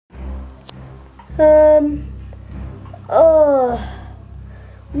Oh,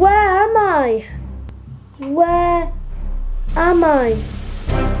 where am I? Where am I?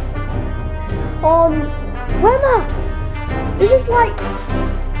 Where am I? This is like,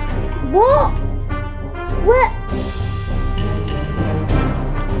 what? Where?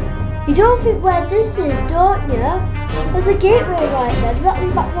 You don't think where this is, don't you? There's a gateway right there. Does that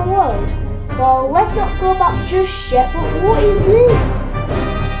lead back to my world? Well, let's not go back just yet, but what is this?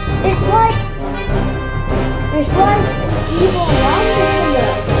 It's like an evil land, isn't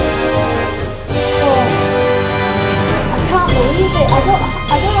it? Oh, I can't believe it. I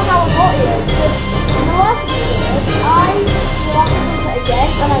don't know how I got here, because in the last episode, I reacted it again,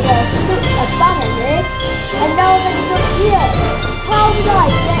 and I got a bang at it, and now I'm ended up here. How did I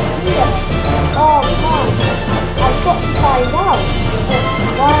get here? Oh man, I've got to find out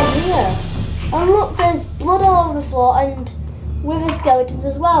why I'm here. And look, there's blood all over the floor, and wither skeletons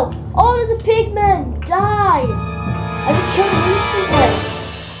as well. Oh, there's a pigman! Die! I just killed him instantly.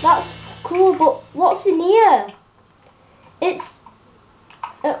 That's cool, but what's in here? It's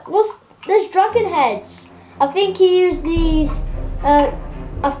there's dragon heads. I think he used these.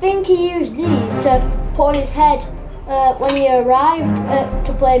 To put on his head when he arrived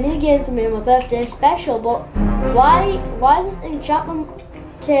to play minigames with me on my birthday special. But why is this enchantment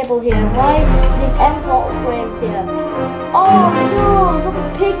table here? Why these end portal frames here? Oh no, there's a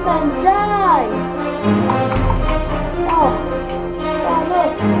pigman, die! Oh no,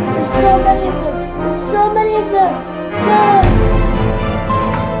 there's so many of them, no!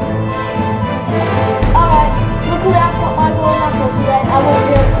 Alright, luckily I've got my golden apple, so then I won't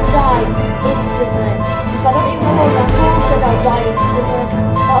be able to die instantly. If I don't even have golden apples, then I'll die instantly.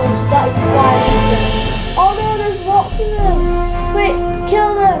 That is why. Oh no, there's lots of them! Quick,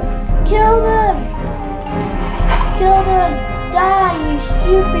 kill them! Kill them! Kill them! Die, you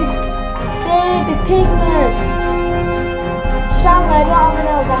stupid baby pigman! Sadly, I don't have an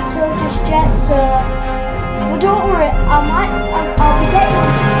Elgato just yet, so... Well, don't worry, I'll be getting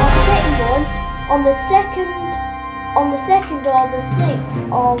one on the 2nd or the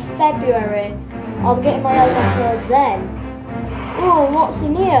 6th of February. I'll be getting my Elgato then. Oh, what's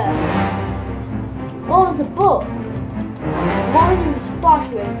in here? Oh, there's a book. What is it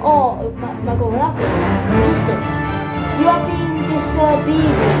splashed with? Oh, my golden apple. Resistance. You are being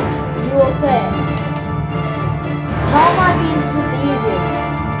disobedient. You up there. How am I being disobedient?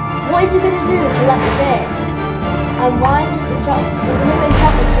 What is he going to do to let me be? And why is this enchantment? There's another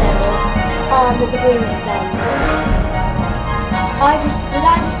enchantment table. And there's a green stand. Did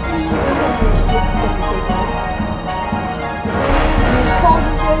I just see you stupid people? There's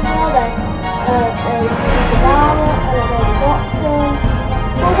cauldrons here as well. There's a piece of armor, and I've already got some.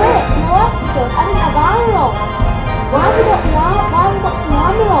 Oh wait, in the last episode I didn't have armor on. Why have we got some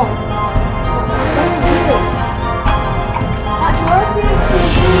armor on? That's very weird. Actually, let's see if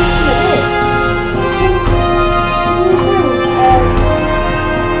we can do this.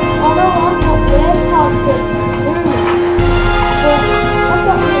 Oh no, I've got blaze powder to move. But I've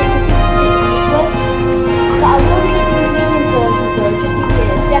got this place that I will keep the medium version, so just in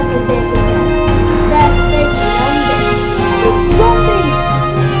case, definitely take it down. Zombies!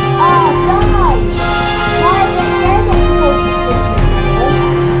 Ah, die! Why are they not supposed to be here?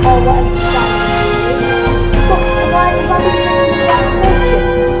 Or whatever the sound is. But why have I been taking the animation?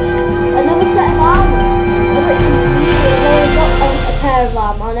 Another set of armour. I don't even need it. I've already got a pair of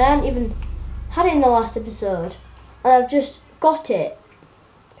armour, and I hadn't even had it in the last episode. And I've just got it.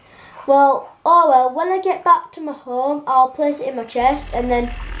 Well, oh well, when I get back to my home, I'll place it in my chest, and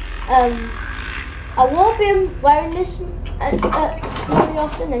then I won't be wearing this very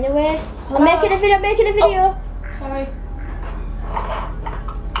often anyway. I'm making a video. Oh, sorry.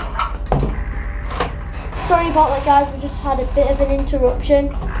 Sorry about that, guys, we just had a bit of an interruption.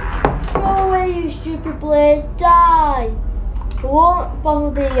 Go away, you stupid Blaze, die! We won't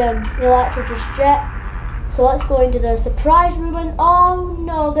bother the electro just yet. So let's go into the surprise room, and oh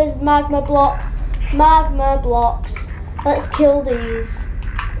no, there's magma blocks. Let's kill these.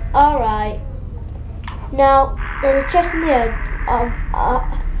 Alright. Now, there's a chest in here.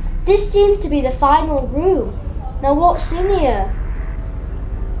 This seems to be the final room. Now, what's in here?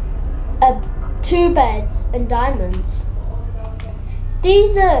 2 beds and diamonds.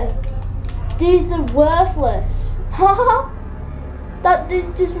 These are worthless. That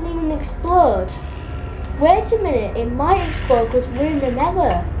doesn't even explode. Wait a minute, it might explode because we're in the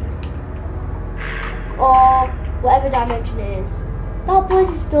nether. Or whatever dimension it is. That place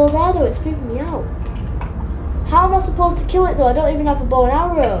is still there though, it's creeping me out. How am I supposed to kill it though? I don't even have a bow and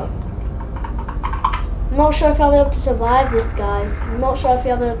arrow. I'm not sure if I'll be able to survive this, guys. I'm not sure if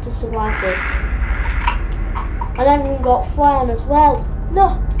I'll be able to survive this. And I even got fly on as well.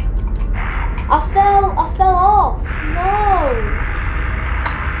 No! I fell off. No!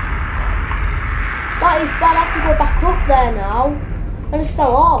 That is bad. I have to go back up there now. I just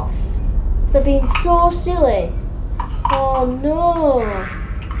fell off. They're being so silly. Oh no!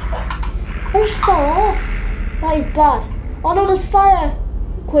 I just fell off. That is bad. Oh no, there's fire.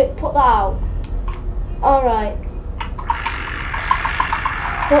 Quick, put that out. Alright.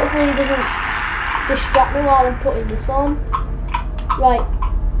 Hopefully he doesn't distract me while I'm putting this on. Right.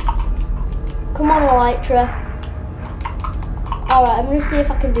 Come on, Elytra. Alright, I'm going to see if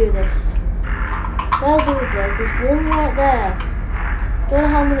I can do this. Well, there's one right there. Don't know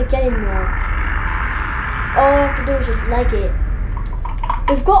how I'm going to get him though. All I have to do is just leg it.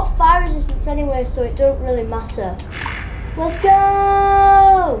 We've got fire resistance anyway, so it don't really matter. Let's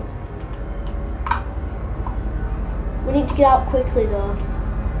go! We need to get out quickly though.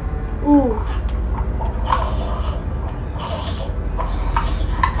 Ooh.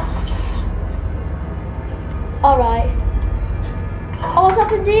 Alright. Oh, what's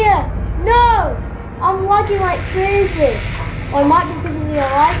happened here? No! I'm lagging like crazy. Or it might be because of the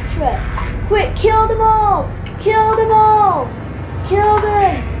Elytra. Quick, kill them all! Kill them all! Kill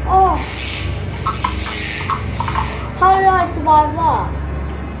them! Oh! How did I survive that?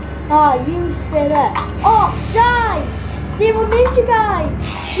 Ah, you stay there. Oh, die! It's the evil ninja guy!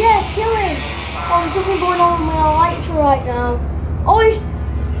 Yeah, kill him! Oh, there's something going on with my Elytra right now. Oh, he's...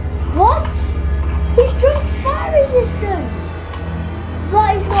 What? He's drunk fire resistance!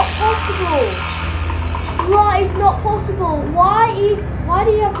 That is not possible! That is not possible! Why do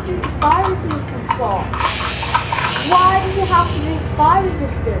you have to drink fire resistance for? Why does he have to drink fire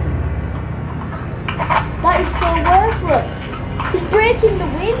resistance? That is so worthless! He's breaking the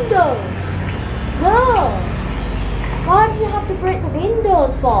windows! No! Why does he have to break the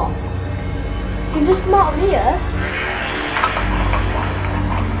windows for? You can just come out of here.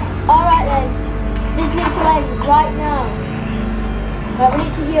 Alright then. This needs to end right now. Right, we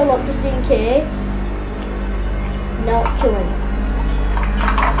need to heal up just in case. Now let's kill him.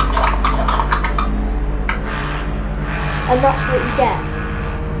 And that's what you get.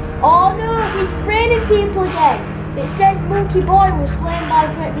 Oh no, he's framing people again. It says Monkey Boy was slain by a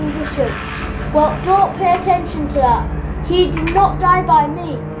great musician. Well, don't pay attention to that. He did not die by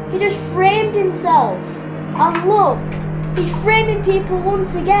me. He just framed himself. And look, he's framing people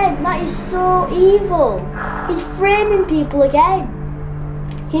once again. That is so evil. He's framing people again.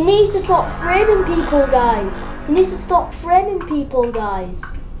 He needs to stop framing people, guys. He needs to stop framing people,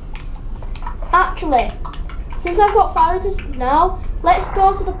 guys. Actually, since I've got fire resistance now, let's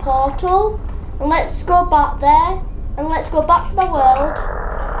go to the portal and let's go back there and let's go back to my world.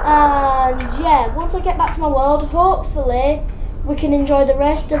 And yeah, once I get back to my world, hopefully we can enjoy the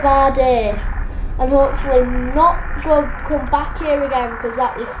rest of our day and hopefully not come back here again because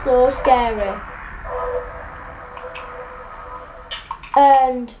that is so scary.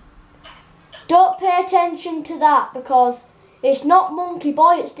 And don't pay attention to that because it's not Monkey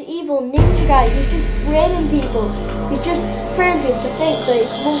Boy, it's the evil ninja guy. He's just framing people. He's just framing people to think that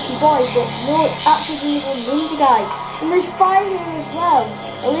it's Monkey Boy, but no, it's actually the evil ninja guy. And there's fire here as well.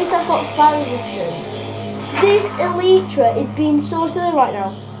 At least I've got fire resistance. This Elytra is being so silly right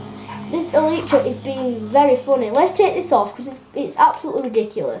now. This Elytra is being very funny. Let's take this off because it's absolutely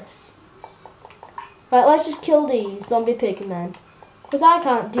ridiculous. Right, let's just kill these zombie pigmen. Because I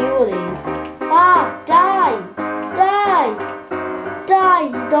can't deal with these. Ah, die! Die! Die,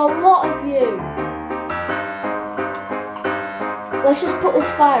 the lot of you! Let's just put this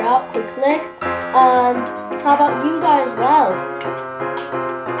fire out quickly. And how about you die as well?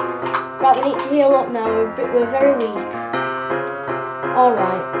 Right, we need to heal up now. We're very weak.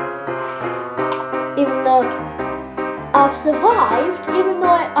 Alright. Even though I've survived, even though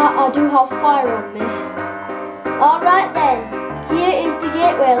I do have fire on me. Alright then. Here is the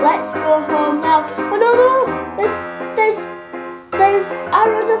gateway. Let's go home now. Oh no no! There's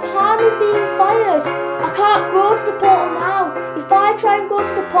arrows of harming being fired. I can't go to the portal now. If I try and go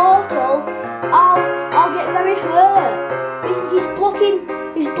to the portal, I'll get very hurt. He's blocking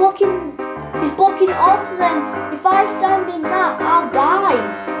it off. So then, if I stand in that, I'll die.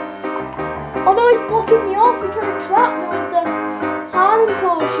 Oh no! He's blocking me off. He's trying to trap me with the harming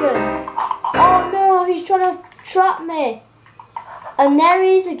potion. Oh no! He's trying to trap me. And there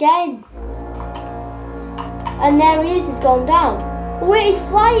he is again. And there he is, he's gone down. Oh, wait, he's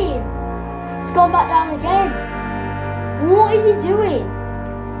flying. He's gone back down again. What is he doing?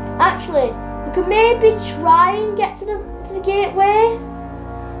 Actually, we could maybe try and get to the gateway.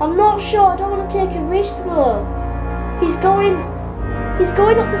 I'm not sure, I don't want to take a risk though. He's going up the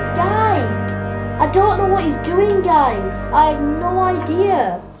sky. I don't know what he's doing, guys. I have no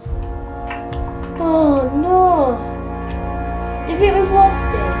idea. Oh no. Do you think we've lost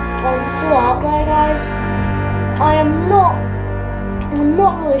him? Or is he still out there, guys? I'm not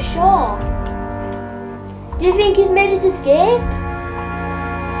really sure. Do you think he's made his escape?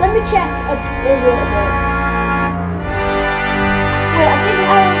 Let me check a little bit. Wait, I think the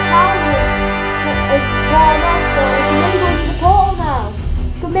Iron Town is worn off, so we can maybe go into the portal now.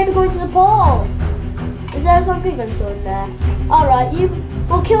 We can maybe go into the portal. Is there some pigmen still in there? Alright,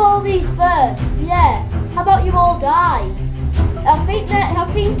 we'll kill all these first. Yeah. How about you all die? I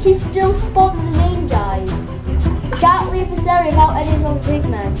think he's still spawning in, guys. We can't leave this area without any of those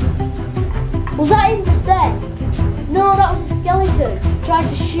pigmen. Was that him just then? No, that was a skeleton. He tried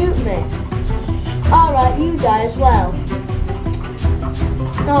to shoot me. Alright, you die as well.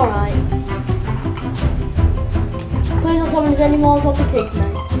 Alright. Please don't tell me there's any more zombie pigmen.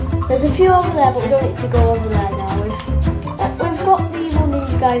 There's a few over there, but we don't need to go over there now. We've got the evil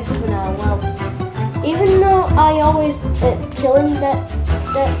ninja guys for now. Well, even though I always kill him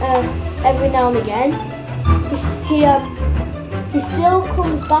every now and again, he still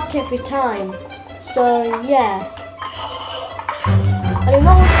comes back every time. So yeah. I don't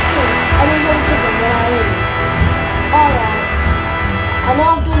know what to do. I don't know what to do when I leave. Alright. I know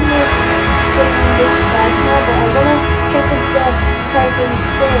I've done this twice now, but I want to check if everything's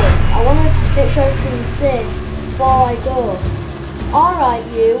safe. I want to make sure everything's safe before I go. Alright,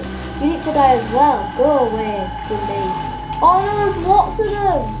 you need to die as well. Go away from me. Oh no, there's lots of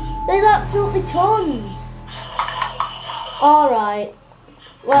them. There's absolutely tons. Alright.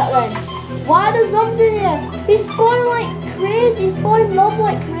 Well then, why are the zombies in here? He's spawning like crazy. He's spawning mobs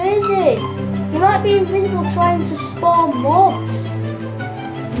like crazy. He might be invisible trying to spawn mobs.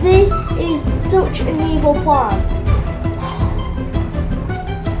 This is such an evil plan.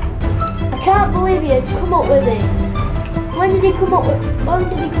 I can't believe he had come up with this. When did he come up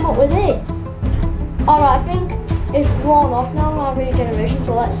with this? Alright, I think it's worn off now, our regeneration,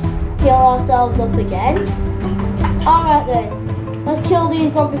 so let's heal ourselves up again. Alright then, let's kill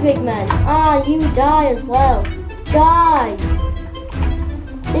these zombie pigmen. Ah, you die as well. Die!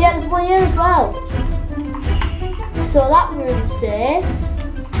 Yeah, there's one here as well. So that room's safe.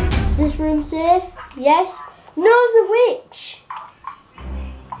 Is this room safe? Yes. No, there's a witch.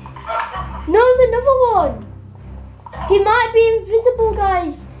 No, there's another one. He might be invisible,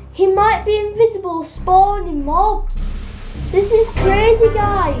 guys. He might be invisible, spawning mobs. This is crazy,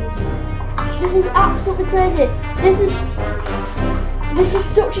 guys. This is absolutely crazy. This is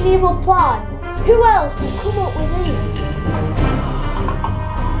such an evil plan. Who else would come up with these?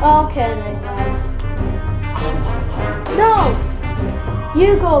 Okay then, guys. No!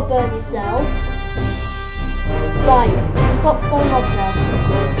 You go burn yourself. Right, stop spawning mobs now.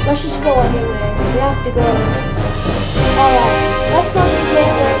 Let's just go anyway. We have to go. Alright, let's go to the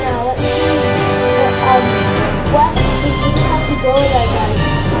gateway now. Let's see where we have to go there, guys.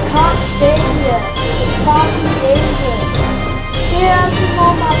 We can't stay here. It's far too dangerous. Here are some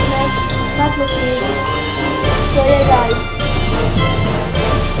more magma cubes. So yeah, guys.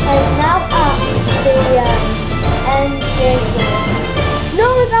 I'm now at the end gateway. No,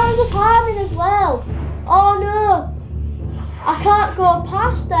 there's hours of farming as well. Oh no. I can't go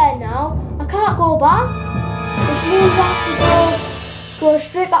past there now. I can't go back. Which means I have to go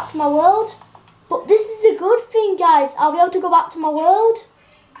straight back to my world. But this is a good thing, guys. I'll be able to go back to my world.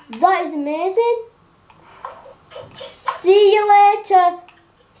 That is amazing. See you later.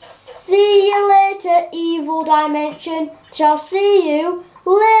 See you later, evil dimension. Shall see you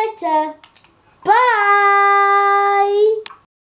later. Bye.